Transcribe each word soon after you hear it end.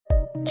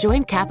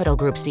Join Capital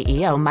Group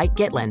CEO Mike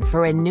Gitlin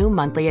for a new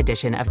monthly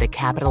edition of the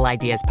Capital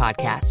Ideas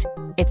Podcast.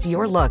 It's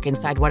your look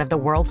inside one of the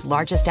world's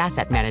largest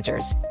asset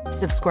managers.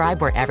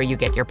 Subscribe wherever you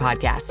get your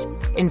podcasts.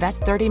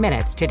 Invest 30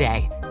 minutes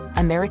today.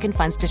 American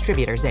Funds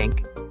Distributors,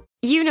 Inc.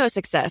 You know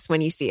success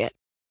when you see it.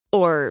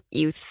 Or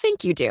you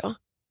think you do.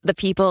 The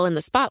people in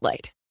the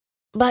spotlight.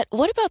 But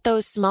what about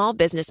those small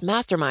business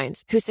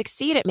masterminds who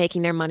succeed at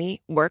making their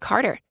money work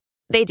harder?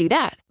 They do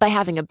that by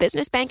having a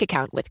business bank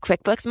account with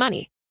QuickBooks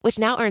Money, which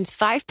now earns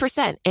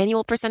 5%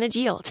 annual percentage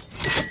yield.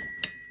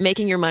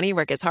 Making your money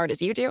work as hard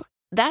as you do?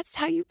 That's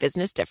how you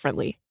business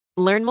differently.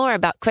 Learn more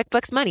about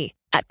QuickBooks Money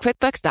at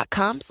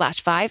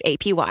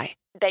quickbooks.com/5APY.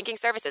 Banking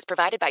services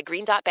provided by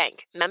Green Dot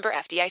Bank. Member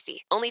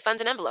FDIC. Only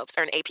funds and envelopes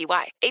earn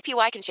APY.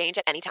 APY can change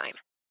at any time.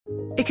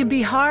 It can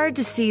be hard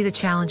to see the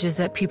challenges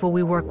that people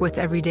we work with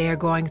every day are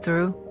going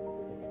through.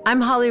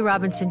 I'm Holly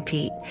Robinson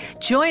Pete.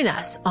 Join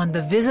us on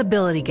The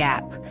Visibility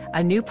Gap,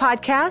 a new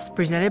podcast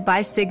presented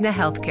by Cigna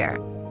Healthcare.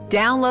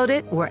 Download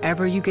it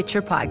wherever you get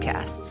your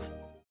podcasts.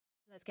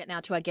 Let's get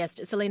now to our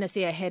guest, Selina,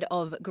 head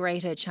of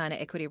Greater China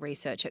Equity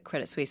Research at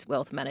Credit Suisse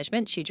Wealth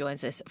Management. She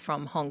joins us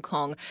from Hong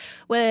Kong.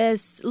 We're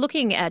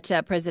looking at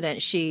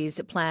President Xi's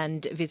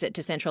planned visit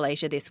to Central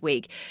Asia this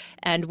week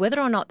and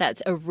whether or not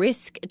that's a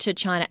risk to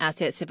China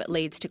assets if it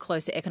leads to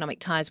closer economic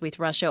ties with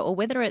Russia, or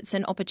whether it's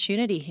an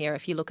opportunity here.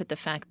 If you look at the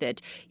fact that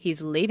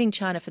he's leaving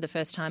China for the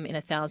first time in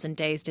 1,000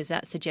 days, does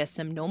that suggest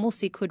some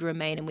normalcy could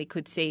remain and we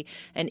could see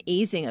an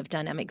easing of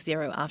dynamic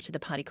zero after the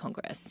Party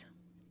Congress?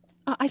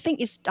 I think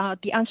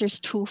the answer is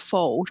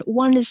twofold.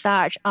 One is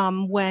that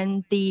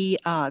when the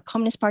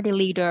Communist Party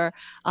leader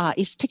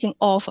is taking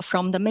off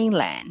from the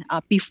mainland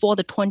before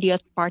the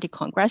 20th Party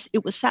Congress,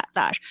 it was said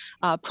that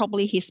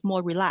probably he's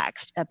more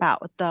relaxed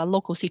about the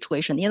local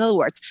situation. In other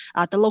words,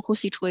 the local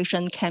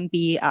situation can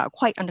be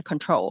quite under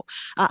control.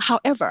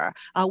 However,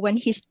 when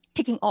he's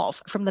taking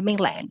off from the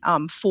mainland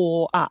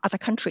for other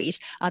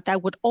countries,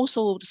 that would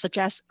also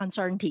suggest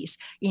uncertainties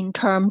in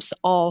terms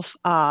of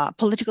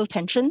political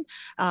tension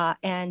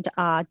and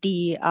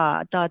the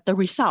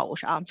result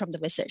from the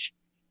visit.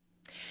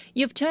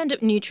 You've turned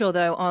neutral,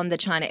 though, on the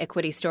China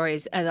equity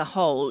stories as a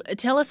whole.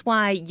 Tell us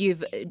why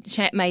you've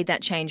made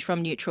that change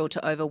from neutral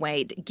to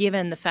overweight,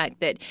 given the fact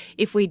that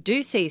if we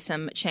do see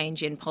some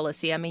change in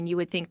policy, I mean, you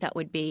would think that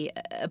would be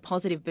a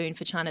positive boon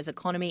for China's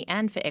economy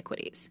and for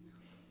equities.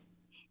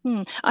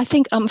 I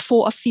think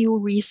for a few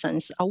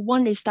reasons.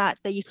 One is that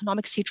the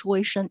economic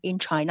situation in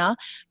China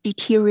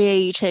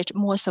deteriorated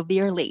more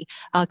severely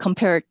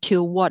compared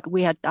to what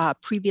we had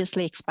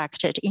previously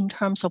expected in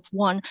terms of,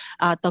 one,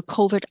 the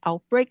COVID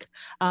outbreak,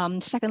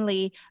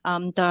 secondly,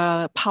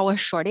 the power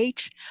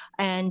shortage,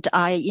 and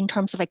in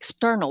terms of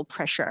external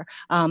pressure,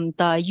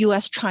 the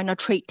U.S.-China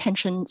trade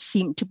tension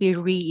seemed to be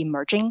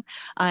re-emerging,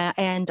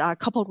 and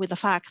coupled with the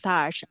fact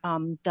that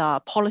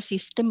the policy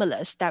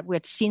stimulus that we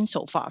had seen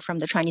so far from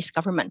the Chinese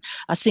government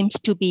seems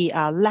to be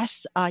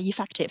less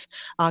effective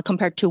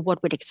compared to what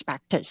we'd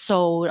expected.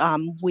 So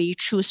we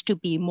choose to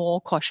be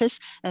more cautious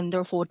and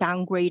therefore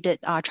downgraded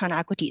China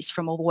equities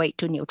from overweight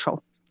to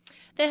neutral.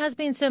 There has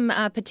been some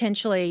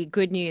potentially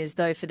good news,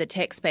 though, for the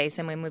tech space.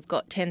 And when we've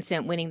got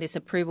Tencent winning this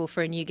approval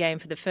for a new game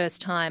for the first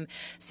time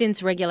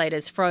since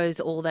regulators froze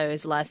all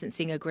those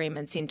licensing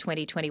agreements in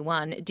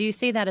 2021, do you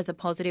see that as a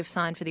positive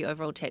sign for the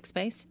overall tech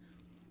space?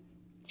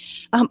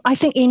 I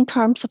think in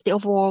terms of the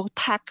overall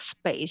tech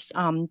space,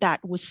 that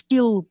would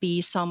still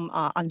be some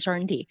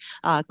uncertainty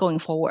going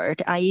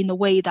forward in the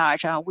way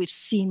that we've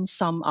seen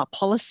some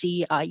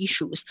policy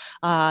issues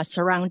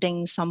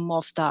surrounding some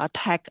of the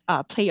tech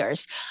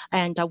players.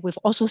 And we've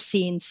also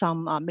seen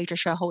some major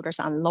shareholders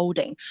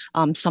unloading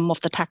some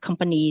of the tech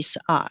companies'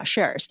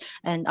 shares.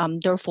 And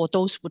therefore,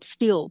 those would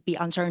still be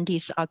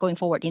uncertainties going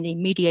forward in the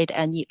immediate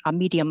and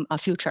medium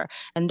future.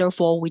 And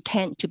therefore, we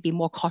tend to be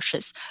more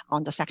cautious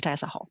on the sector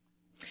as a whole.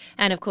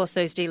 And of course,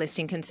 those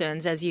delisting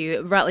concerns, as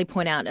you rightly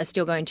point out, are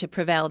still going to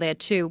prevail there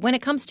too. When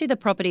it comes to the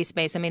property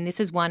space, I mean,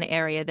 this is one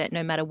area that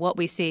no matter what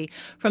we see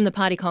from the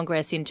Party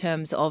Congress in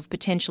terms of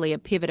potentially a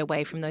pivot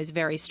away from those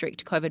very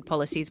strict COVID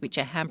policies which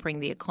are hampering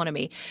the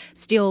economy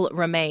still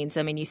remains.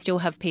 I mean, you still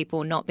have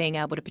people not being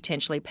able to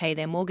potentially pay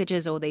their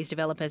mortgages, or these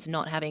developers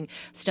not having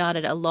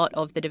started a lot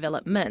of the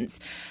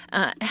developments.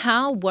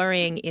 How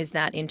worrying is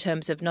that in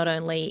terms of not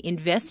only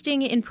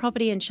investing in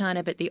property in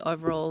China, but the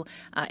overall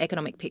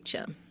economic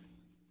picture?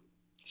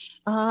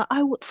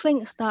 I would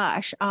think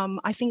that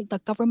I think the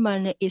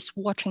government is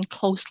watching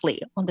closely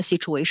on the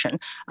situation,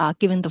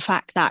 given the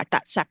fact that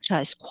that sector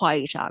is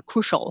quite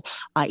crucial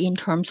in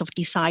terms of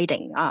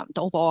deciding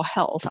the overall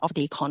health of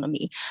the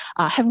economy.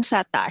 Having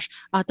said that,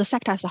 the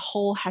sector as a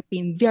whole had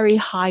been very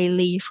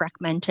highly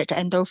fragmented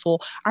and therefore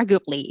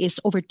arguably is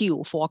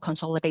overdue for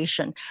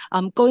consolidation.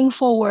 Going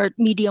forward,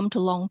 medium to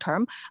long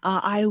term,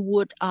 I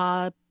would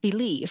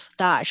believe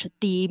that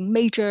the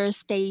major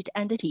state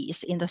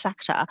entities in the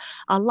sector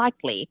are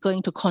likely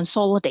going to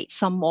consolidate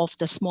some of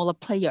the smaller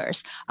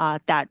players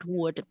that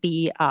would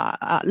be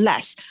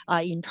less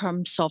in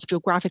terms of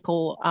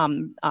geographical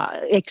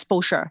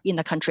exposure in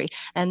the country.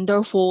 And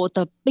therefore,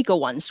 the bigger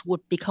ones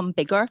would become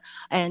bigger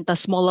and the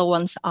smaller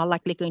ones are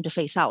likely going to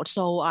phase out.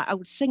 So I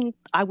would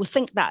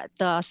think that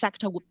the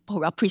sector would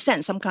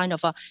present some kind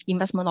of a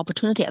investment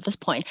opportunity at this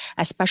point,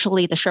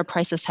 especially the share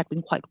prices have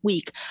been quite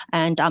weak.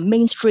 And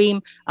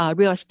mainstream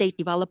real estate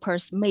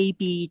developers may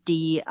be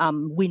the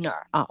winner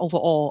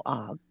overall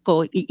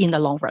in the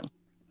long run.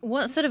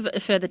 What sort of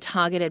further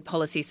targeted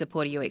policy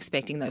support are you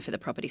expecting, though, for the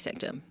property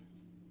sector?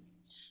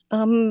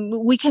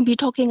 We can be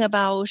talking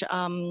about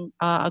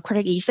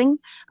credit easing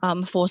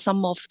for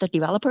some of the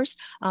developers.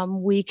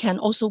 We can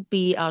also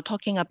be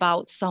talking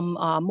about some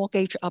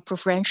mortgage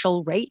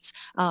preferential rates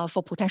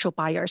for potential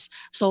buyers.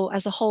 So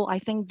as a whole, I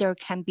think there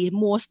can be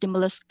more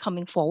stimulus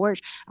coming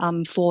forward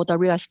for the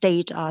real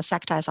estate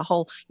sector as a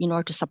whole in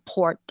order to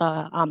support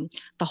the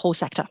whole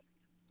sector.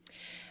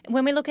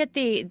 When we look at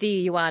the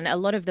yuan, a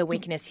lot of the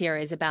weakness here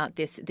is about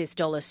this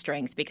dollar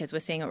strength because we're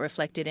seeing it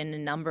reflected in a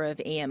number of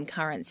EM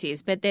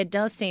currencies. But there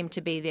does seem to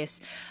be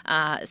this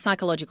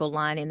psychological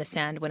line in the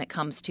sand when it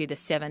comes to the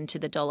 7 to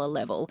the dollar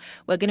level.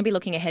 We're going to be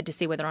looking ahead to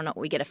see whether or not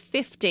we get a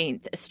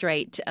 15th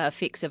straight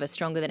fix of a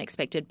stronger than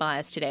expected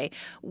bias today.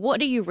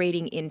 What are you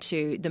reading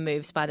into the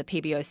moves by the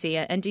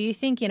PBOC? And do you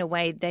think, in a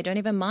way, they don't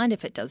even mind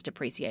if it does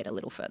depreciate a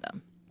little further?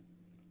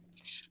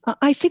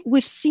 I think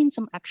we've seen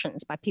some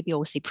actions by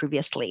PBOC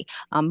previously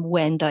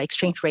when the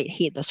exchange rate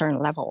hit a certain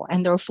level.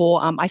 And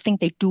therefore, I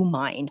think they do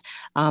mind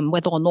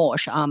whether or not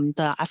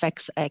the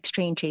FX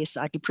exchange is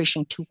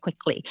depreciating too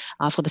quickly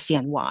for the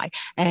CNY.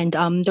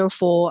 And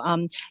therefore,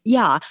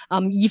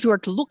 if you were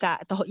to look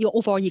at your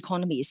overall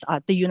economies,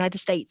 the United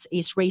States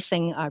is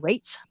raising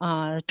rates.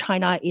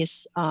 China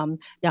is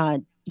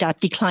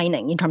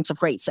declining in terms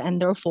of rates, and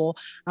therefore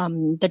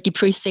the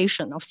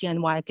depreciation of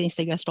CNY against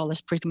the US dollar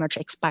is pretty much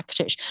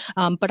expected.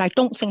 But I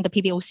don't think the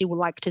PBOC would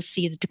like to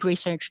see the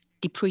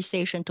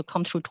depreciation to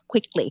come through too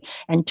quickly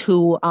and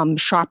too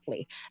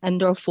sharply, and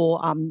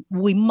therefore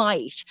we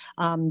might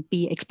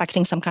be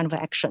expecting some kind of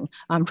action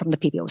from the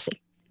PBOC.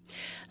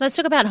 Let's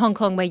talk about Hong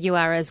Kong, where you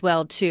are as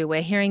well, too.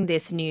 We're hearing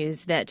this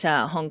news that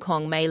Hong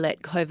Kong may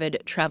let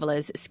COVID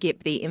travellers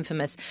skip the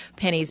infamous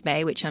Penny's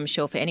Bay, which I'm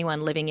sure for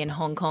anyone living in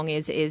Hong Kong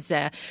is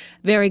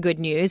very good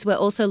news. We're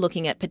also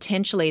looking at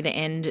potentially the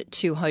end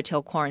to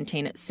hotel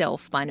quarantine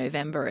itself by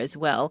November as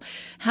well.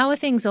 How are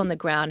things on the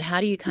ground? How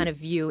do you kind of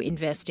view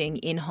investing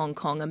in Hong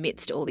Kong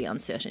amidst all the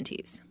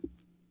uncertainties?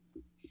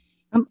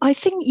 I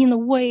think in a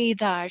way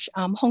that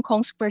Hong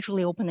Kong's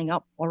gradually opening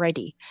up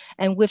already,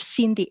 and we've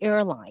seen the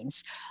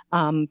airlines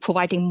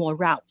providing more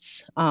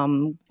routes,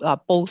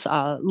 both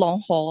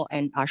long haul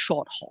and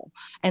short haul.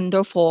 And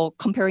therefore,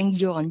 comparing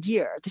year on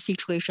year, the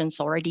situation is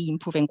already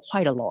improving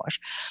quite a lot.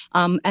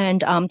 And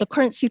the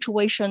current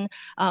situation,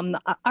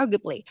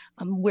 arguably,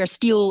 we're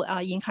still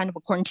in kind of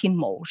a quarantine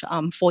mode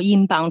for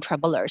inbound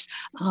travelers.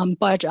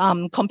 But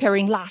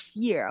comparing last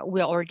year,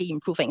 we're already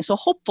improving. So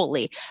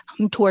hopefully,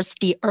 towards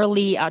the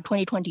early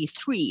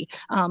 2023,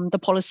 the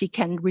policy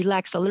can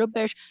relax a little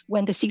bit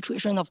when the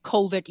situation of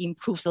COVID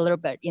improves a little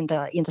bit in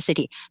the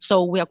city.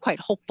 So we are quite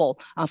hopeful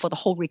for the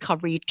whole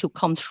recovery to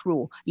come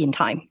through in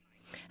time.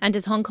 And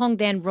does Hong Kong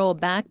then roar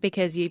back?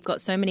 Because you've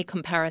got so many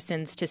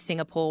comparisons to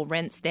Singapore,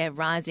 rents there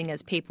rising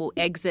as people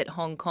exit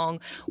Hong Kong.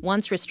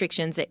 Once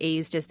restrictions are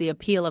eased, does the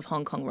appeal of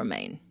Hong Kong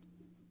remain?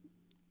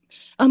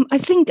 I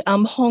think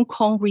Hong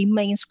Kong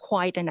remains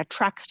quite an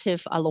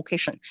attractive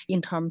location in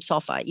terms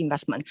of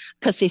investment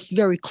because it's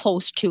very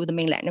close to the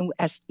mainland. And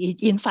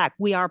in fact,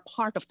 we are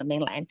part of the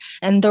mainland.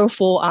 And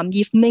therefore,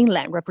 if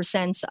mainland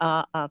represents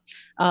a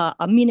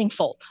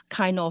meaningful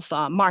kind of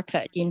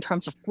market in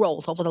terms of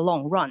growth over the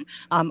long run,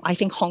 I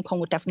think Hong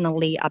Kong would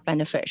definitely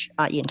benefit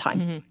in time.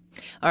 Mm-hmm.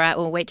 All right,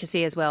 we'll wait to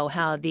see as well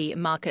how the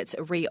markets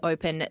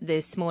reopen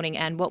this morning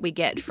and what we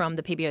get from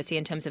the PBOC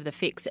in terms of the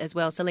fix as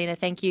well. Selina,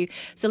 thank you.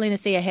 Selina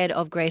Xie, Head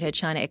of Greater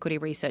China Equity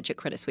Research at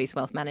Credit Suisse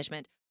Wealth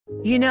Management.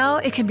 You know,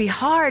 it can be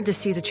hard to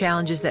see the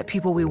challenges that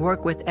people we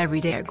work with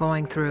every day are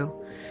going through.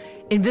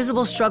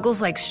 Invisible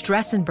struggles like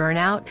stress and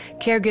burnout,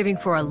 caregiving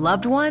for a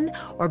loved one,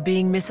 or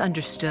being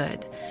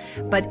misunderstood.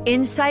 But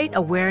insight,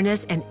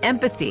 awareness, and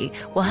empathy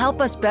will help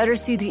us better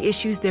see the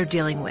issues they're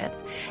dealing with.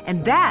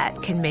 And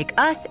that can make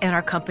us and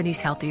our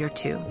companies healthier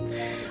too.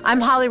 I'm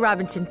Holly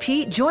Robinson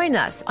Peete. Join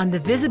us on The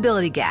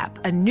Visibility Gap,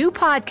 a new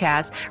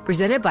podcast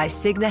presented by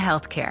Cigna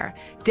Healthcare.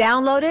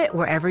 Download it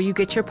wherever you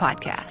get your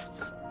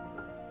podcasts.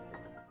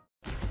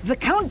 The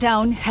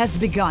countdown has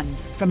begun.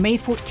 From May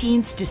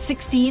 14th to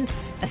 16th,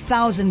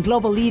 1,000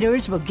 global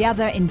leaders will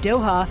gather in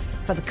Doha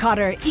for the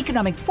Qatar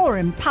Economic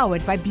Forum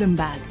powered by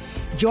Bloomberg.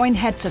 Join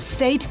heads of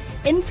state,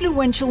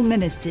 influential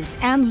ministers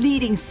and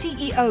leading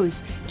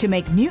CEOs to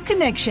make new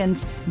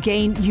connections,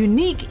 gain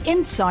unique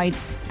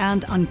insights,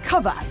 and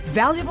uncover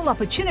valuable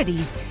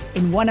opportunities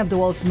in one of the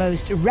world's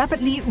most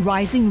rapidly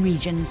rising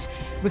regions.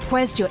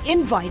 Request your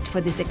invite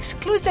for this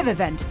exclusive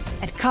event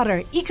at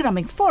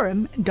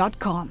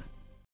QatarEconomicForum.com.